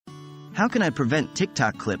How can I prevent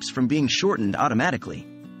TikTok clips from being shortened automatically?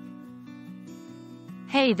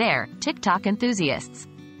 Hey there, TikTok enthusiasts!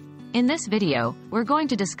 In this video, we're going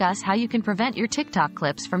to discuss how you can prevent your TikTok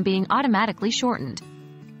clips from being automatically shortened.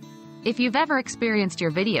 If you've ever experienced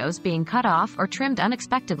your videos being cut off or trimmed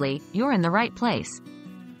unexpectedly, you're in the right place.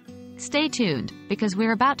 Stay tuned, because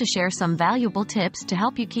we're about to share some valuable tips to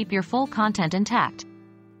help you keep your full content intact.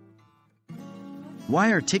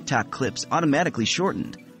 Why are TikTok clips automatically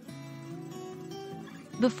shortened?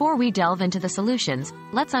 Before we delve into the solutions,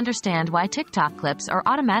 let's understand why TikTok clips are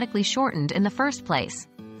automatically shortened in the first place.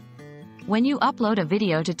 When you upload a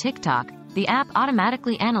video to TikTok, the app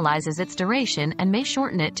automatically analyzes its duration and may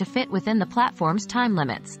shorten it to fit within the platform's time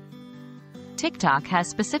limits. TikTok has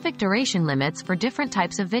specific duration limits for different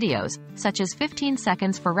types of videos, such as 15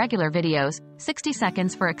 seconds for regular videos, 60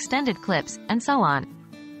 seconds for extended clips, and so on.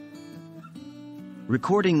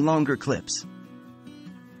 Recording longer clips.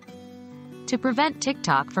 To prevent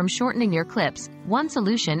TikTok from shortening your clips, one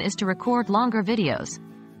solution is to record longer videos.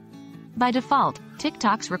 By default,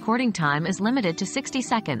 TikTok's recording time is limited to 60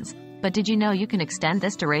 seconds, but did you know you can extend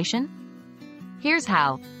this duration? Here's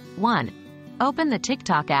how. 1. Open the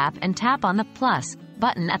TikTok app and tap on the plus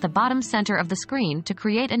button at the bottom center of the screen to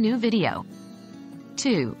create a new video.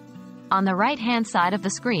 2. On the right-hand side of the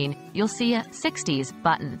screen, you'll see a 60s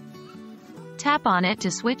button. Tap on it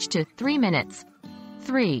to switch to 3 minutes.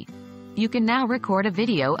 3. You can now record a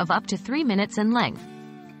video of up to 3 minutes in length.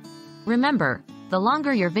 Remember, the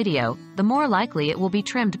longer your video, the more likely it will be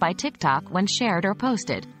trimmed by TikTok when shared or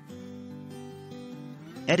posted.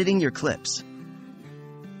 Editing your clips.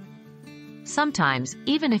 Sometimes,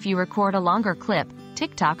 even if you record a longer clip,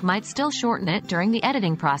 TikTok might still shorten it during the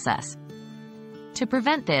editing process. To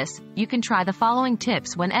prevent this, you can try the following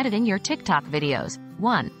tips when editing your TikTok videos.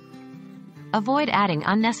 1. Avoid adding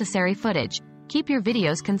unnecessary footage. Keep your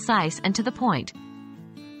videos concise and to the point.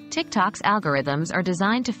 TikTok's algorithms are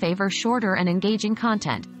designed to favor shorter and engaging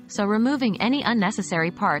content, so removing any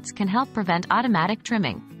unnecessary parts can help prevent automatic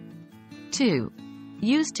trimming. 2.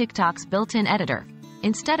 Use TikTok's built-in editor.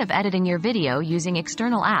 Instead of editing your video using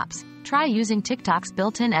external apps, try using TikTok's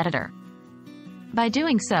built-in editor. By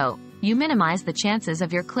doing so, you minimize the chances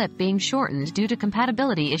of your clip being shortened due to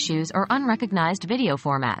compatibility issues or unrecognized video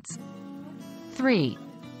formats. 3.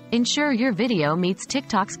 Ensure your video meets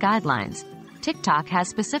TikTok's guidelines. TikTok has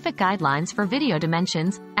specific guidelines for video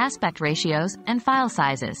dimensions, aspect ratios, and file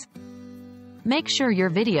sizes. Make sure your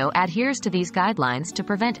video adheres to these guidelines to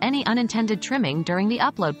prevent any unintended trimming during the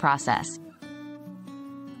upload process.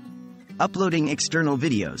 Uploading external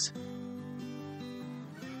videos.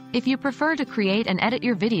 If you prefer to create and edit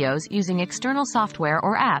your videos using external software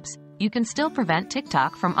or apps, you can still prevent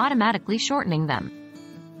TikTok from automatically shortening them.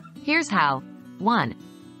 Here's how. 1.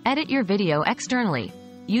 Edit your video externally.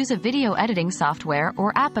 Use a video editing software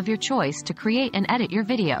or app of your choice to create and edit your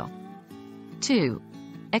video. 2.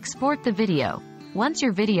 Export the video. Once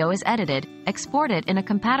your video is edited, export it in a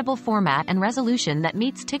compatible format and resolution that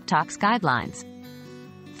meets TikTok's guidelines.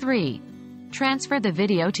 3. Transfer the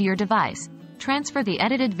video to your device. Transfer the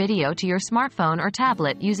edited video to your smartphone or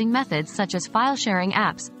tablet using methods such as file sharing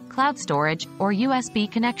apps, cloud storage, or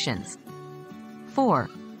USB connections. 4.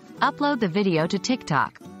 Upload the video to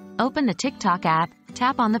TikTok. Open the TikTok app,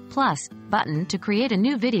 tap on the plus button to create a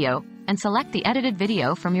new video, and select the edited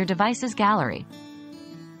video from your device's gallery.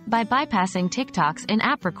 By bypassing TikTok's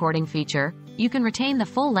in-app recording feature, you can retain the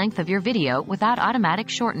full length of your video without automatic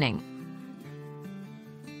shortening.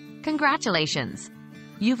 Congratulations!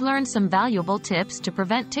 You've learned some valuable tips to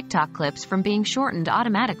prevent TikTok clips from being shortened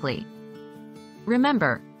automatically.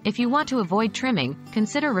 Remember, if you want to avoid trimming,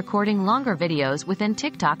 consider recording longer videos within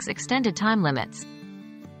TikTok's extended time limits.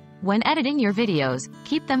 When editing your videos,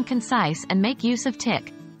 keep them concise and make use of